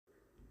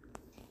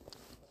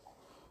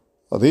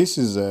This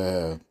is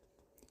a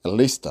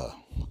Lister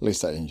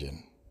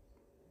engine,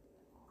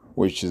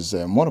 which is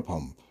a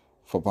monopump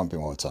for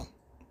pumping water.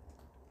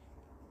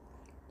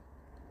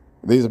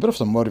 There's a bit of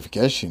some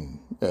modification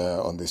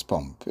on this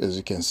pump, as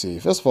you can see.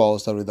 First of all, I'll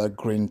start with that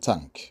green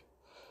tank.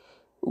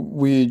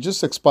 We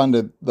just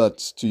expanded that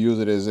to use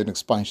it as an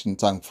expansion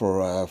tank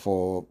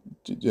to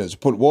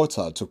put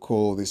water to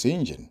cool this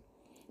engine.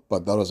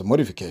 But that was a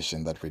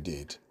modification that we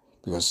did,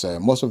 because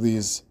most of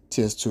these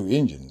TS2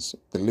 engines,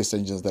 the Lister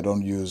engines, they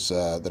don't use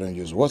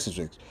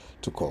water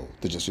to cool.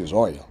 They just use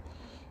oil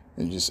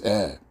and just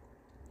air.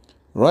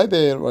 Right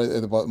there, right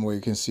at the bottom, where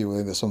you can see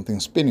where there's something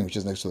spinning, which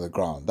is next to the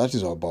ground. That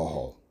is our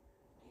borehole.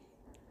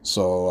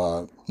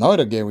 So now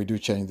and again, we do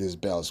change these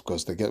belts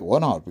because they get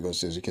worn out,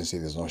 because as you can see,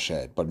 there's no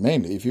shed. But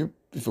mainly, if you've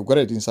got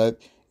it inside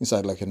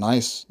like a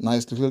nice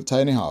little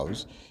tiny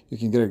house, you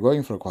can get it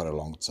going for quite a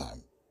long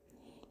time.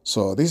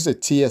 So this is a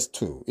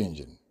TS2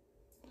 engine,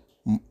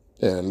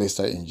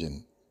 Lister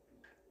engine,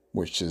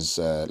 which is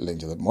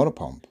linked to the motor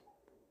pump.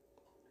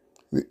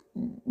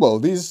 Well,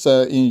 these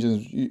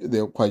engines,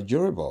 they're quite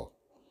durable,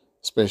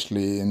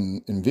 especially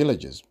in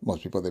villages.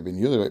 Most people, they've been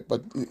using it,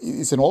 but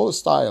it's an old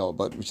style,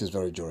 but which is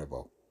very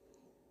durable.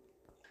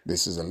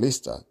 This is a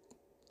Lister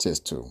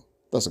TS2.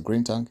 That's a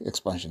green tank,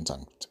 expansion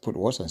tank, to put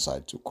water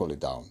inside to cool it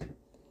down.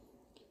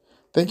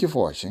 Thank you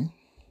for watching.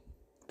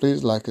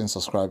 Please like and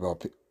subscribe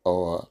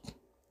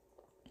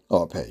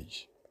our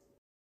page.